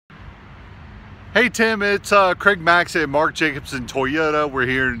Hey Tim, it's Craig Max at Mark Jacobson Toyota. We're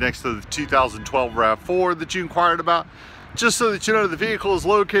here next to the 2012 RAV4 that you inquired about. Just so that you know, the vehicle is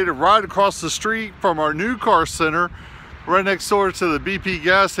located right across the street from our new car center, right next door to the BP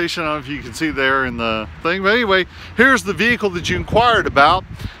gas station. I don't know if you can see there in the thing, but anyway, here's the vehicle that you inquired about.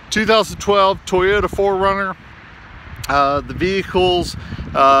 2012 Toyota 4Runner. The vehicle's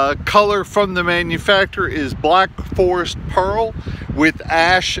color from the manufacturer is Black Forest Pearl with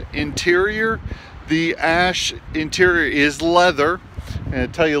ash interior. The ash interior is leather. I'm going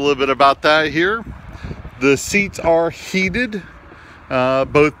to tell you a little bit about that here. The seats are heated,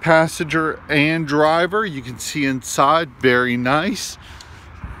 both passenger and driver. You can see inside, very nice.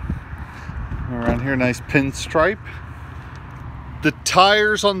 Around here, nice pinstripe. The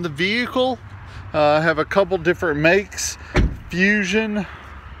tires on the vehicle have a couple different makes: Fusion,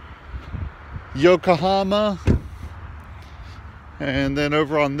 Yokohama, and then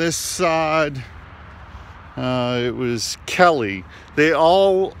over on this side it was Kelly. They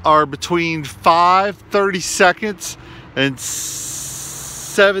all are between 5/32 and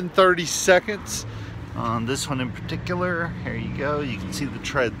 7/32. On this one in particular, here you go, you can see the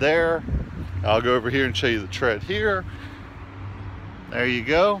tread there. I'll go over here and show you the tread here. There you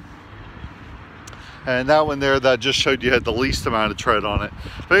go. And that one there, that just showed you had the least amount of tread on it.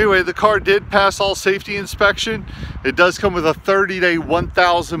 But anyway, the car did pass all safety inspection. It does come with a 30-day,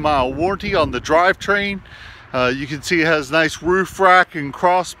 1,000-mile warranty on the drivetrain. You can see it has nice roof rack and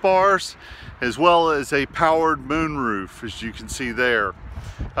crossbars, as well as a powered moonroof, as you can see there.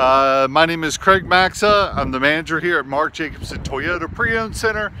 My name is Craig Maxa. I'm the manager here at Mark Jacobson Toyota Pre-Owned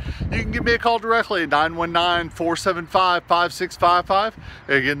Center. You can give me a call directly at 919-475-5655.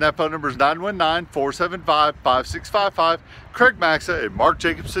 Again, that phone number is 919-475-5655. Craig Maxa at Mark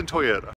Jacobson Toyota.